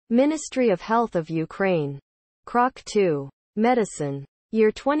Ministry of Health of Ukraine. Krok 2. Medicine. Year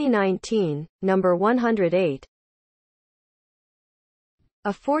 2019, number 108. A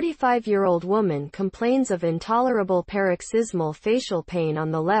 45-year-old woman complains of intolerable paroxysmal facial pain on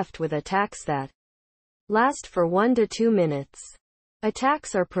the left with attacks that last for 1 to 2 minutes.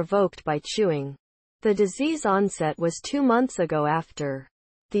 Attacks are provoked by chewing. The disease onset was 2 months ago after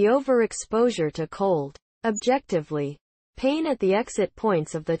the overexposure to cold. Objectively, pain at the exit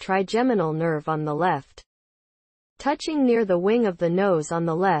points of the trigeminal nerve on the left, touching near the wing of the nose on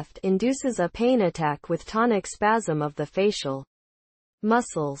the left, induces a pain attack with tonic spasm of the facial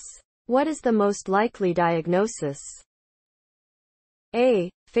muscles. What is the most likely diagnosis?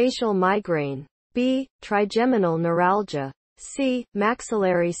 A. Facial migraine. B. Trigeminal neuralgia. C.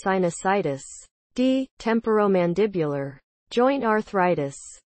 Maxillary sinusitis. D. Temporomandibular joint arthritis.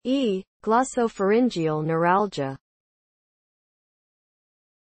 E. Glossopharyngeal neuralgia.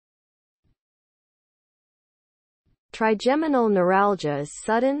 Trigeminal neuralgia is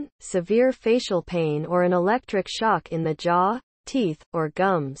sudden, severe facial pain or an electric shock in the jaw, teeth, or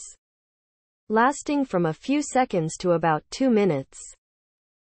gums, lasting from a few seconds to about 2 minutes.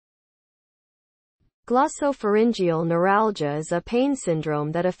 Glossopharyngeal neuralgia is a pain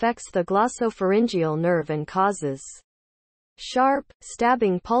syndrome that affects the glossopharyngeal nerve and causes sharp,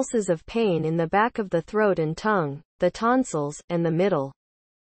 stabbing pulses of pain in the back of the throat and tongue, the tonsils, and the middle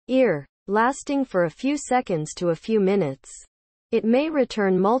ear, lasting for a few seconds to a few minutes. It may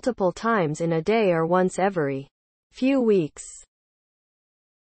return multiple times in a day or once every few weeks.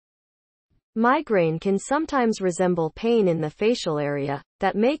 Migraine can sometimes resemble pain in the facial area,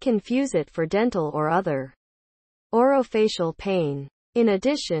 that may confuse it for dental or other orofacial pain. In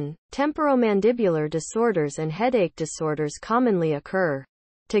addition, temporomandibular disorders and headache disorders commonly occur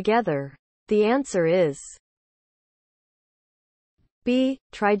together. The answer is B.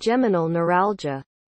 Trigeminal neuralgia.